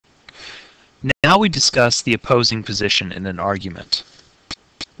Now we discuss the opposing position in an argument.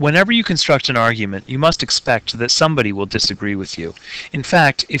 Whenever you construct an argument, you must expect that somebody will disagree with you. In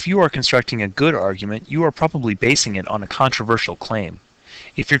fact, if you are constructing a good argument, you are probably basing it on a controversial claim.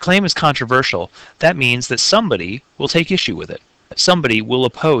 If your claim is controversial, that means that somebody will take issue with it. Somebody will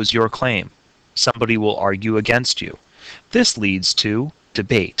oppose your claim. Somebody will argue against you. This leads to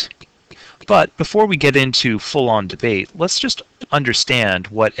debate. But before we get into full-on debate, let's just understand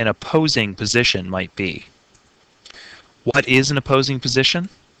what an opposing position might be. What is an opposing position?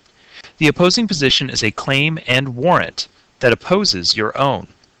 The opposing position is a claim and warrant that opposes your own.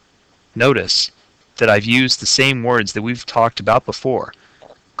 Notice that I've used the same words that we've talked about before,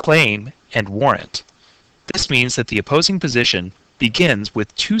 claim and warrant. This means that the opposing position begins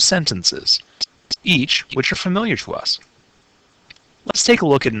with two sentences, each which are familiar to us. Let's take a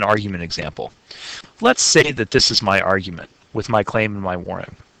look at an argument example. Let's say that this is my argument with my claim and my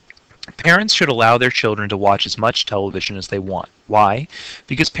warrant. Parents should allow their children to watch as much television as they want. Why?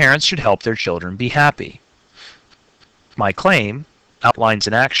 Because parents should help their children be happy. My claim outlines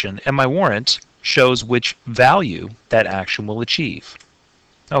an action, and my warrant shows which value that action will achieve.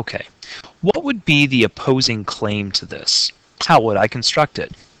 Okay, what would be the opposing claim to this? How would I construct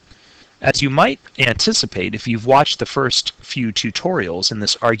it? As you might anticipate if you've watched the first few tutorials in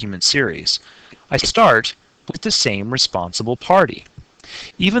this argument series, I start with the same responsible party.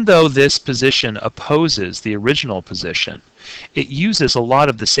 Even though this position opposes the original position, it uses a lot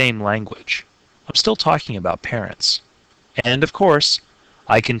of the same language. I'm still talking about parents. And of course,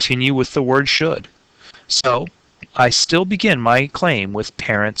 I continue with the word should. So, I still begin my claim with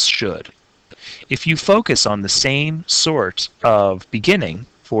parents should. If you focus on the same sort of beginning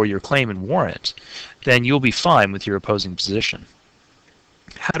for your claim and warrant, then you'll be fine with your opposing position.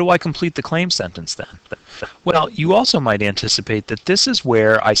 How do I complete the claim sentence then? Well, you also might anticipate that this is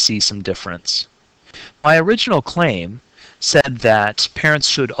where I see some difference. My original claim said that parents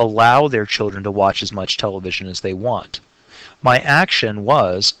should allow their children to watch as much television as they want. My action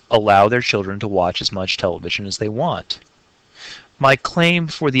was allow their children to watch as much television as they want. My claim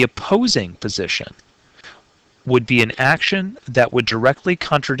for the opposing position would be an action that would directly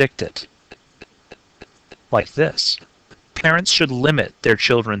contradict it, like this. Parents should limit their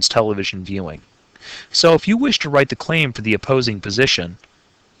children's television viewing. So if you wish to write the claim for the opposing position,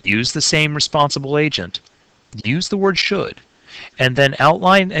 use the same responsible agent, use the word should, and then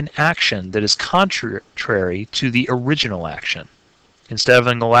outline an action that is contrary to the original action. Instead of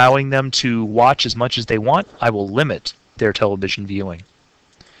allowing them to watch as much as they want, I will limit their television viewing.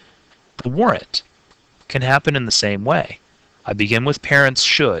 The warrant can happen in the same way. I begin with parents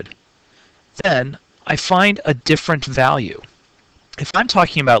should. Then I find a different value. If I'm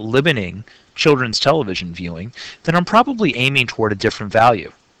talking about limiting children's television viewing, then I'm probably aiming toward a different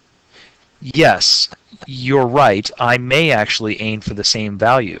value. Yes, you're right, I may actually aim for the same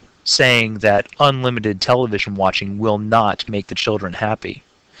value, saying that unlimited television watching will not make the children happy.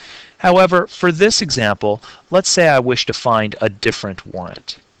 However, for this example, let's say I wish to find a different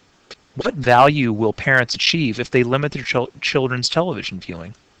warrant. What value will parents achieve if they limit their children's television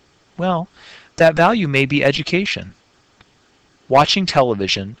viewing? Well, that value may be education. Watching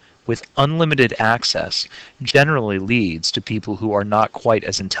television with unlimited access generally leads to people who are not quite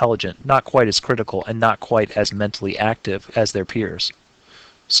as intelligent, not quite as critical, and not quite as mentally active as their peers.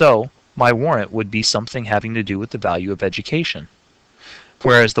 So, my warrant would be something having to do with the value of education,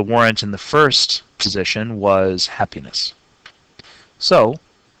 whereas the warrant in the first position was happiness. So,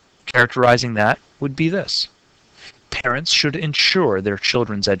 characterizing that would be this. Parents should ensure their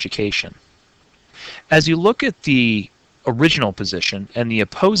children's education. As you look at the original position and the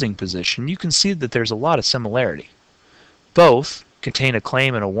opposing position, you can see that there's a lot of similarity. Both contain a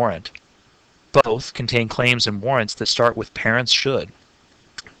claim and a warrant. Both contain claims and warrants that start with parents should.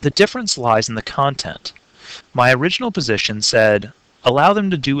 The difference lies in the content. My original position said, allow them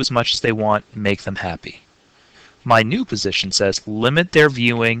to do as much as they want, make them happy. My new position says, limit their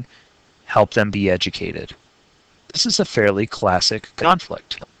viewing, help them be educated. This is a fairly classic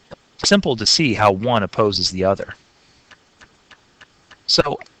conflict. Simple to see how one opposes the other.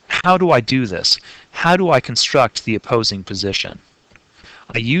 So, how do I do this? How do I construct the opposing position?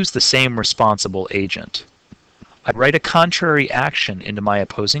 I use the same responsible agent. I write a contrary action into my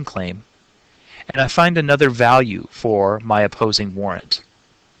opposing claim, and I find another value for my opposing warrant.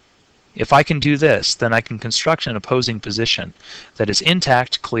 If I can do this, then I can construct an opposing position that is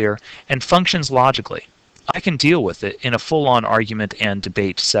intact, clear, and functions logically. I can deal with it in a full-on argument and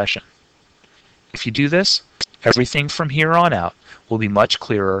debate session. If you do this, everything from here on out will be much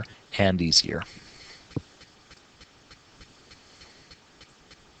clearer and easier.